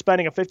worth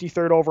spending a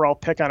 53rd overall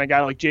pick on a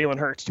guy like Jalen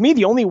Hurts. To me,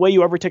 the only way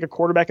you ever take a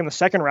quarterback in the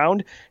second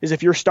round is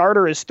if your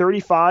starter is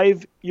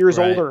 35 years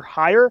old or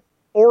higher.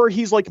 or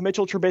he's like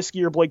Mitchell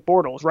Trubisky or Blake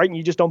Bortles, right? And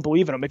you just don't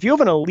believe in him. If you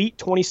have an elite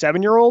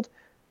 27-year-old,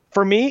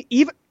 for me,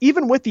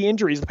 even with the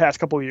injuries the past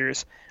couple of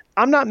years,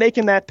 I'm not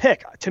making that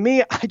pick. To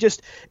me,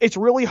 it's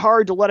really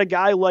hard to let a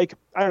guy like,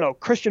 I don't know,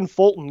 Christian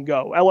Fulton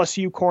go,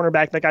 LSU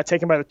cornerback that got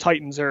taken by the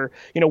Titans, or,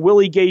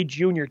 Willie Gay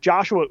Jr.,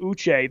 Joshua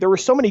Uche. There were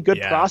so many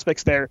good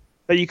prospects there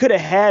that you could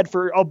have had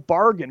for a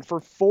bargain for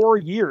 4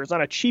 years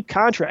on a cheap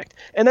contract,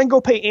 and then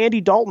go pay Andy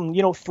Dalton,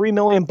 $3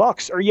 million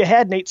bucks. Or you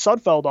had Nate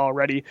Sudfeld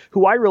already,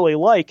 who I really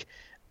like.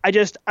 I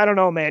don't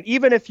know, man.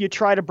 Even if you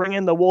try to bring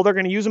in they're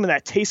going to use him in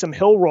that Taysom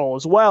Hill role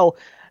as well.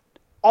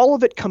 All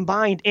of it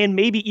combined, and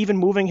maybe even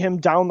moving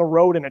him down the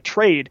road in a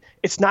trade,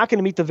 it's not going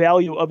to meet the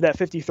value of that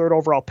 53rd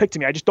overall pick to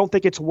me. I just don't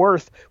think it's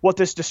worth what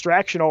this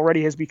distraction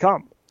already has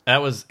become.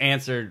 That was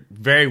answered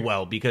very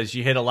well, because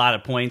you hit a lot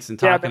of points and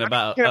talking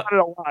about it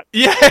a lot.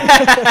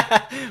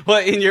 Yeah.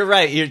 Well, and you're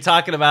right. You're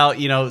talking about,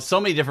 so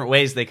many different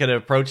ways they could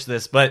have approached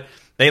this, but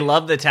they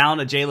love the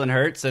talent of Jalen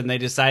Hurts, and they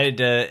decided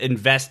to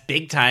invest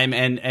big time.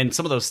 And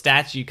some of those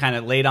stats you kind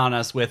of laid on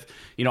us with,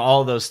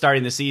 all of those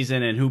starting the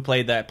season and who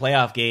played that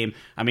playoff game.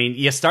 I mean,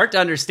 you start to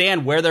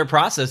understand where their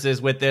process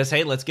is with this.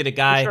 Hey, let's get a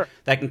guy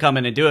that can come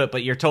in and do it.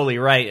 But you're totally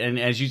right. And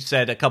as you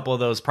said, a couple of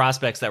those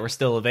prospects that were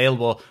still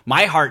available,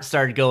 my heart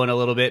started going a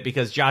little bit,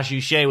 because Josh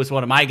Uche was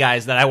one of my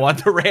guys that I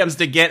want the Rams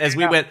to get as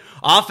we went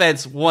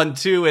offense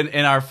 1-2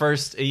 in our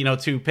first,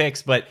 2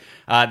 picks. But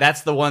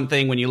that's the one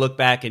thing when you look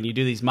back and you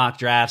do these mock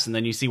drafts and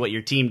then you see what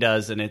your team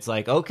does, and it's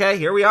like, okay,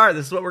 here we are.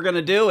 This is what we're going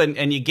to do.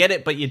 And you get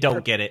it, but you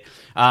don't get it.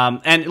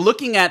 And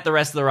looking at the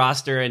rest of the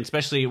roster, and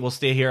especially we'll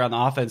stay here on the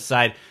offense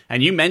side,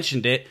 and you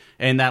mentioned it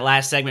in that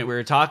last segment we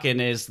were talking,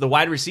 is the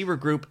wide receiver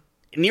group.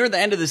 Near the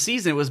end of the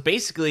season, it was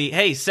basically,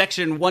 hey,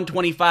 section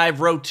 125,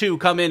 row 2,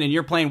 come in and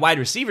you're playing wide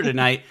receiver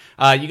tonight.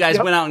 You guys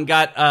went out and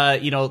got,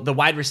 the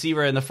wide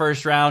receiver in the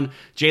first round,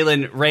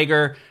 Jalen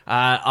Reagor,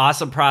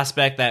 awesome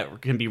prospect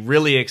that can be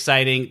really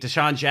exciting.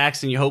 Deshaun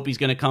Jackson, you hope he's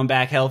going to come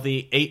back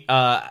healthy.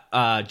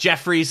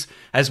 Jeffries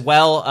as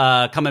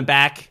well, coming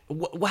back.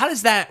 How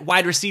does that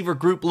wide receiver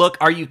group look?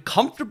 Are you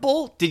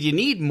comfortable? Did you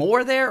need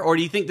more there, or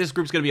do you think this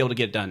group's going to be able to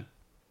get it done?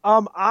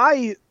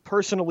 I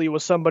personally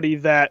was somebody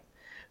that,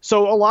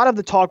 so a lot of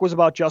the talk was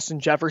about Justin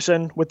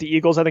Jefferson with the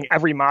Eagles. I think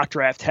every mock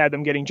draft had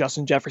them getting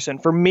Justin Jefferson.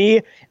 For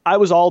me, I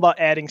was all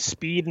about adding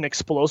speed and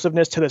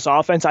explosiveness to this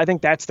offense. I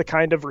think that's the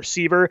kind of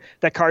receiver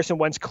that Carson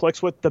Wentz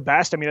clicks with the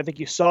best. I mean, I think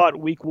you saw it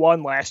week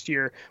 1 last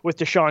year with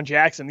Deshaun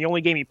Jackson. The only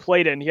game he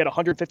played in, he had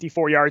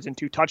 154 yards and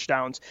 2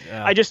 touchdowns.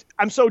 Yeah.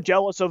 I'm so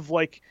jealous of,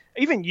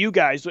 even you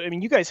guys. I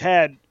mean, you guys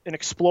had an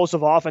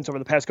explosive offense over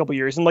the past couple of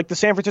years. And the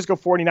San Francisco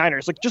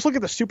 49ers, just look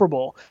at the Super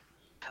Bowl.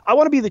 I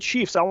want to be the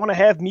Chiefs. I want to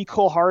have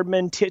Mecole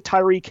Hardman,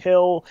 Tyreek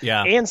Hill,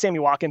 and Sammy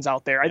Watkins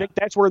out there. I think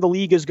that's where the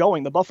league is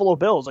going. The Buffalo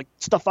Bills,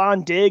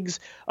 Stephon Diggs,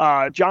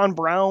 John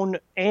Brown,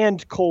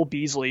 and Cole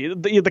Beasley.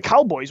 The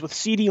Cowboys with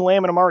CeeDee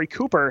Lamb and Amari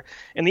Cooper.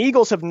 And the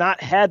Eagles have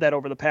not had that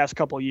over the past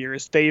couple of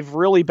years. They've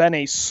really been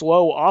a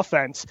slow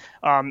offense.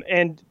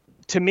 And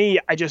to me,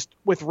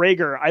 with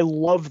Reagor, I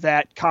love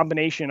that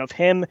combination of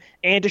him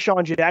and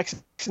Deshaun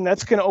Jackson.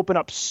 That's going to open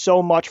up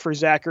so much for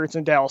Zach Ertz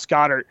and Dallas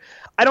Goedert.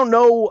 I don't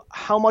know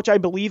how much I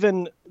believe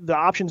in the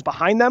options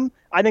behind them.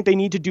 I think they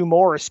need to do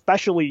more,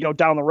 especially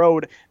down the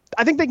road.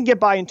 I think they can get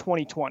by in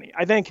 2020.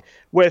 I think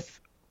with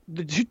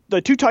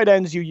the two tight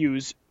ends you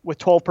use with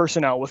 12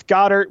 personnel, with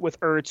Goddard, with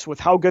Ertz, with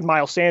how good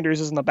Miles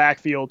Sanders is in the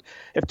backfield,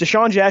 if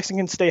Deshaun Jackson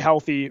can stay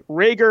healthy,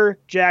 Reagor,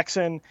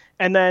 Jackson,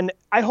 and then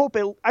I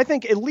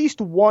think at least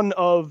one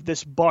of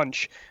this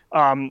bunch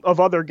of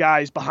other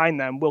guys behind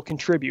them will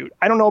contribute.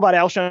 I don't know about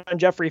Alshon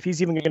Jeffrey, if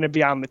he's even going to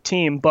be on the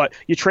team, but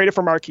you traded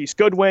for Marquise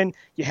Goodwin.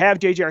 You have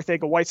J.J.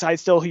 Arcega-Whiteside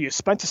still, who you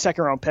spent a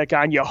second-round pick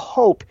on. You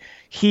hope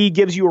he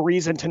gives you a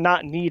reason to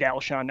not need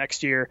Alshon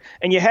next year.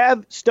 And you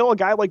have still a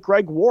guy like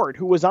Greg Ward,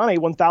 who was on a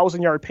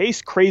 1,000-yard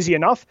pace, crazy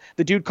enough.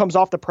 The dude comes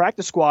off the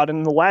practice squad, and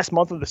in the last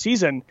month of the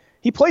season,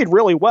 he played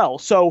really well.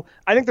 So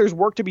I think there's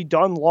work to be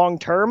done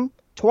long-term.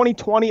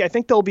 2020, I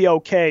think they'll be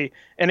okay.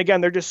 And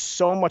again, they're just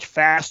so much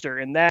faster,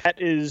 and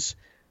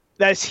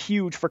that's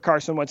huge for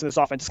Carson Wentz in this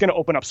offense. It's going to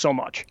open up so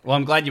much. Well,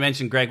 I'm glad you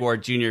mentioned Greg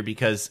Ward Jr.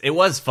 because it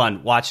was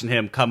fun watching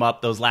him come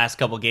up those last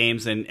couple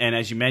games, and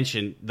as you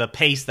mentioned, the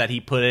pace that he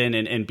put in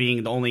and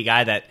being the only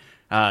guy that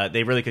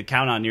they really could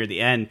count on near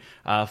the end.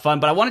 Fun.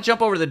 But I want to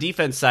jump over to the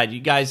defense side. You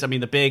guys, I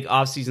mean, the big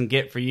offseason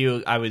get for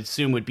you, I would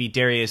assume, would be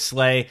Darius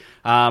Slay.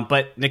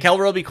 But Nickel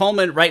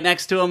Roby-Coleman right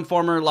next to him,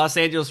 former Los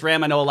Angeles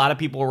Ram. I know a lot of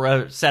people were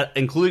upset,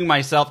 including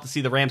myself, to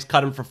see the Rams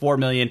cut him for $4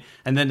 million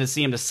and then to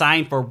see him to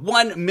sign for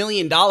 $1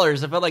 million. I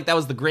felt like that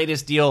was the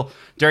greatest deal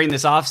during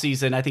this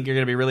offseason. I think you're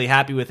going to be really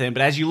happy with him.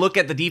 But as you look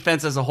at the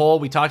defense as a whole,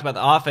 we talked about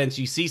the offense,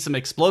 you see some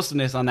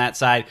explosiveness on that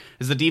side.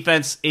 Is the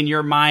defense, in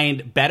your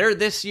mind, better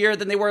this year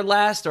than they were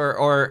last,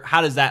 or how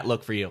does that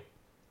look for you?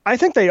 I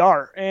think they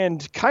are.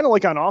 And kind of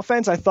like on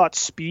offense, I thought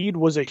speed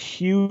was a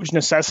huge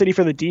necessity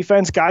for the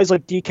defense. Guys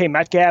like DK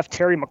Metcalf,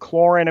 Terry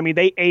McLaurin, I mean,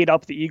 they ate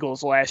up the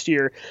Eagles last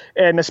year,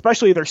 and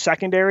especially their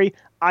secondary.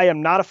 I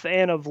am not a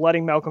fan of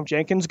letting Malcolm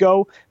Jenkins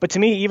go, but to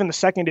me, even the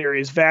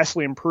secondary is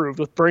vastly improved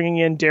with bringing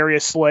in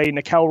Darius Slay,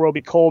 Nickel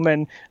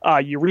Roby-Coleman.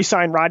 You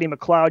re-sign Rodney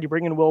McLeod, you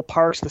bring in Will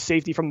Parks, the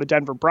safety from the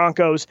Denver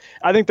Broncos.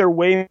 I think they're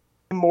way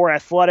more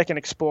athletic and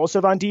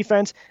explosive on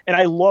defense, and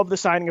I love the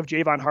signing of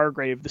Javon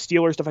Hargrave, the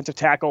Steelers defensive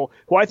tackle,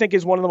 who I think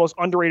is one of the most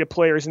underrated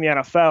players in the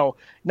NFL.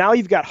 Now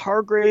you've got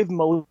Hargrave,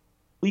 Malik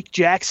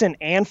Jackson,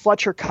 and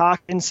Fletcher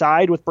Cox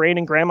inside with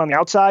Brandon Graham on the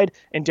outside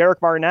and Derek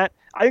Barnett.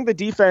 I think the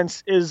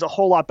defense is a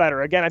whole lot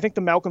better. Again, I think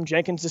the Malcolm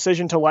Jenkins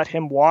decision to let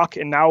him walk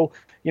and now,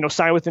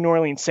 sign with the New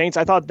Orleans Saints,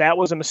 I thought that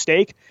was a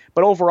mistake.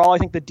 But overall, I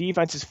think the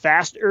defense is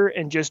faster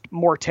and just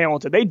more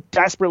talented. They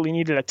desperately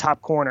needed a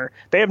top corner.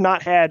 They have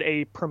not had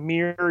a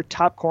premier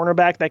top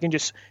cornerback that can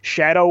just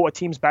shadow a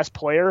team's best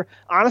player.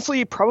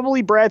 Honestly,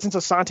 probably, Brad, since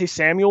Asante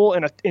Samuel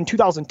in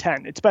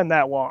 2010. It's been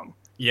that long.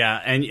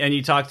 Yeah, and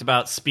you talked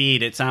about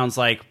speed. It sounds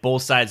like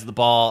both sides of the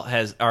ball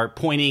are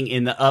pointing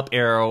in the up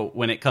arrow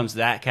when it comes to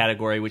that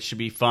category, which should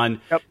be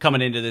fun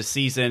coming into this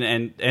season.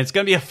 And it's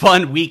going to be a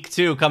fun week,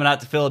 too, coming out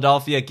to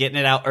Philadelphia, getting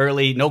it out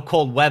early, no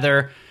cold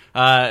weather,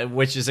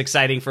 which is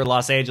exciting for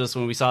Los Angeles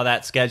when we saw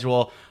that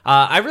schedule.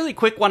 I really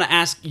quick want to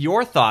ask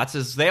your thoughts,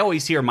 as they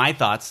always hear my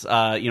thoughts,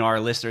 our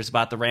listeners,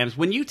 about the Rams.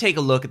 When you take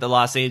a look at the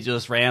Los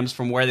Angeles Rams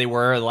from where they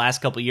were the last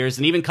couple of years,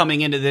 and even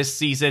coming into this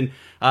season,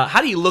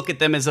 how do you look at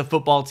them as a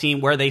football team,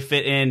 where they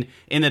fit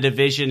in the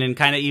division, and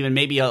kind of even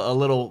maybe a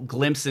little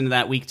glimpse into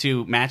that Week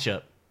 2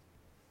 matchup?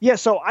 Yeah,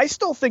 so I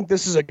still think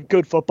this is a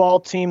good football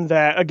team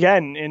that,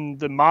 again, in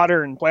the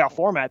modern playoff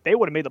format, they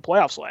would have made the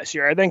playoffs last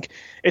year. I think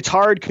it's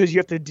hard because you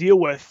have to deal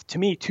with, to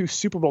me, 2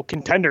 Super Bowl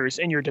contenders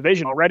in your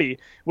division already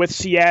with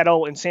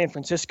Seattle and San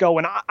Francisco.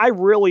 And I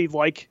really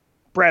like,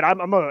 Brett, I'm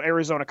an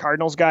Arizona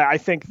Cardinals guy. I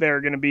think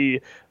they're going to be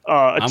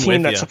a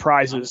team that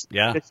surprises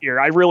this year.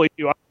 I really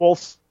do. I'm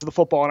both to the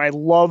football, and I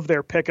love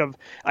their pick of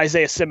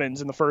Isaiah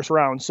Simmons in the first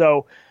round.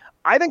 So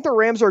I think the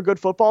Rams are a good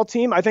football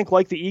team. I think,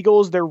 like the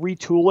Eagles, they're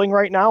retooling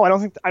right now. I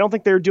don't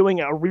think they're doing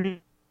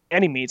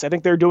any means. I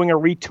think they're doing a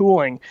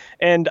retooling.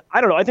 And I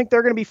don't know. I think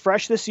they're going to be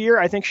fresh this year.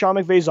 I think Sean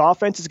McVay's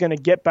offense is going to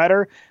get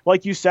better.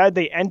 Like you said,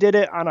 they ended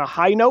it on a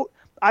high note.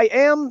 I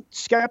am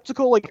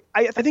skeptical.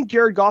 I think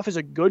Jared Goff is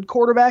a good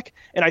quarterback,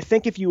 and I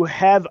think if you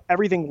have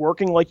everything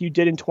working like you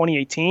did in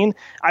 2018,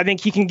 I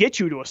think he can get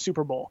you to a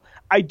Super Bowl.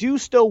 I do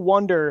still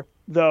wonder,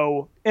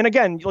 though, and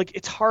again,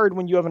 it's hard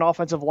when you have an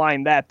offensive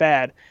line that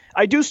bad.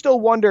 I do still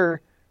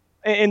wonder,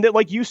 and that,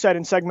 like you said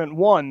in segment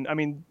 1, I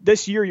mean,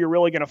 this year you're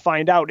really going to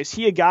find out, is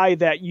he a guy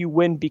that you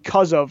win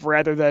because of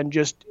rather than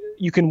just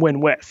you can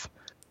win with?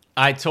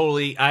 I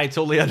totally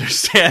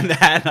understand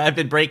that. I've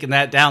been breaking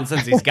that down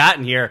since he's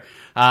gotten here.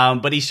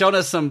 But he's shown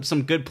us some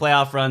good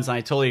playoff runs, and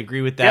I totally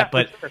agree with that.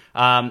 Yeah,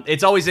 but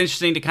it's always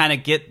interesting to kind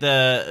of get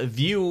the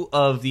view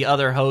of the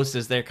other hosts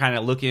as they're kind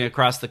of looking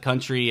across the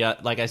country.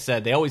 Like I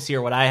said, they always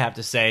hear what I have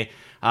to say.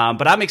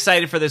 But I'm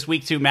excited for this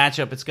Week 2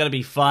 matchup. It's going to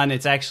be fun.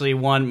 It's actually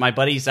one, my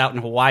buddy's out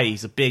in Hawaii.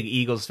 He's a big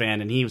Eagles fan,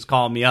 and he was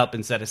calling me up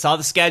and said, I saw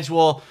the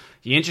schedule.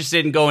 You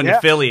interested in going to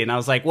Philly? And I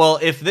was like, well,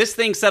 if this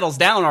thing settles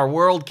down, our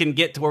world can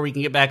get to where we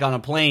can get back on a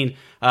plane.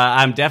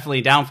 I'm definitely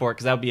down for it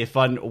because that would be a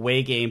fun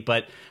away game.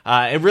 But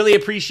I really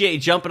appreciate you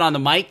jumping on the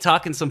mic,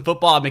 talking some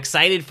football. I'm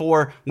excited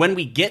for when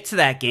we get to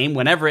that game,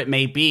 whenever it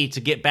may be,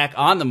 to get back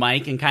on the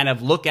mic and kind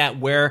of look at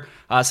where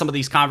some of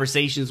these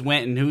conversations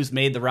went and who's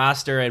made the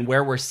roster and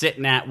where we're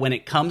sitting at when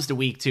it comes to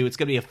Week 2. It's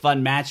going to be a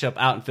fun matchup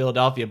out in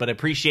Philadelphia. But I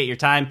appreciate your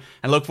time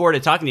and look forward to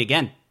talking to you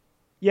again.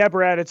 Yeah,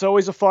 Brad, it's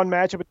always a fun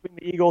matchup between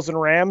the Eagles and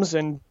Rams,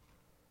 and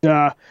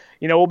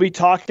we'll be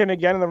talking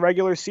again in the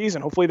regular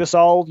season. Hopefully this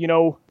all,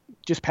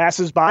 just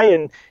passes by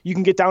and you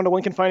can get down to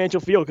Lincoln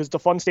Financial Field because it's a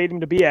fun stadium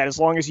to be at as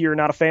long as you're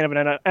not a fan of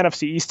an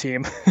NFC East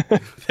team.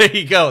 There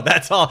you go.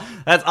 That's all.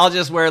 I'll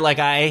just wear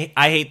I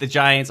hate the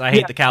Giants, I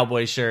hate the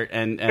Cowboys shirt,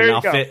 and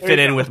I'll fit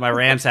in with my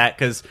Rams hat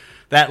because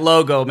that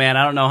logo, man,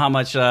 I don't know how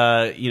much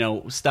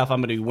stuff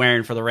I'm going to be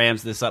wearing for the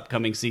Rams this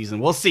upcoming season.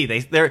 We'll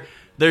see.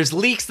 There's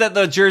leaks that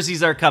the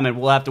jerseys are coming.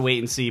 We'll have to wait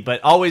and see.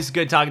 But always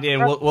good talking to you,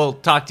 and we'll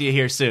talk to you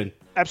here soon.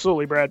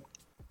 Absolutely, Brad.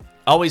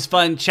 Always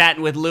fun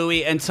chatting with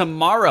Louie. And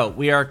tomorrow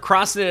we are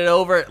crossing it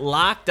over.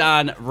 Locked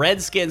On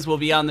Redskins will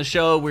be on the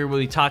show. We will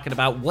be talking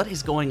about what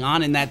is going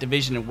on in that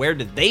division and where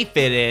did they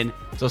fit in.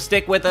 So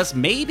stick with us.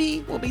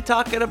 Maybe we'll be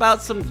talking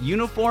about some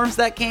uniforms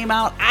that came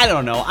out. I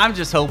don't know. I'm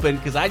just hoping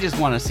because I just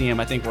want to see them.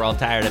 I think we're all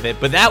tired of it.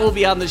 But that will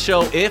be on the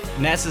show if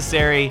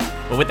necessary.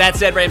 But with that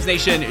said, Rams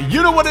Nation,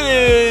 you know what it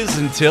is.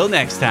 Until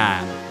next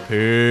time.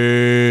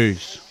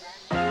 Peace.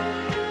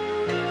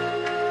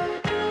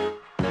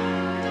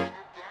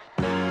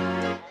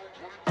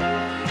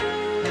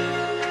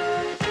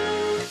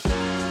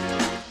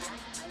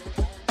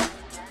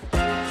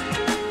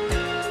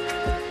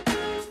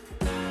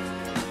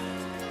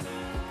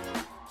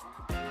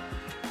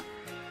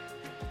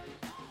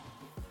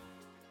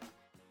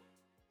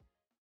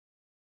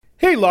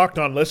 Hey, Locked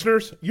On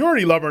listeners, you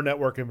already love our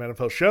network of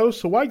NFL shows,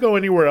 so why go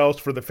anywhere else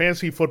for the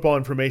fantasy football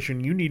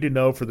information you need to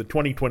know for the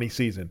 2020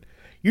 season?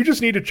 You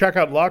just need to check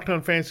out Locked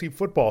On Fantasy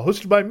Football,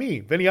 hosted by me,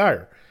 Vinny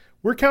Iyer.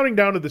 We're counting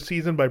down to the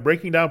season by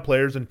breaking down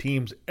players and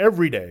teams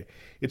every day.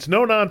 It's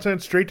no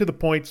nonsense, straight to the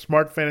point,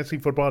 smart fantasy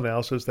football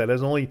analysis that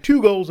has only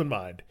two goals in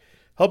mind: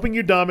 helping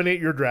you dominate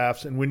your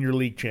drafts and win your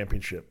league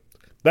championship.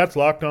 That's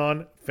Locked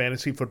On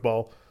Fantasy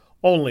Football,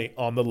 only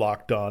on the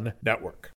Locked On Network.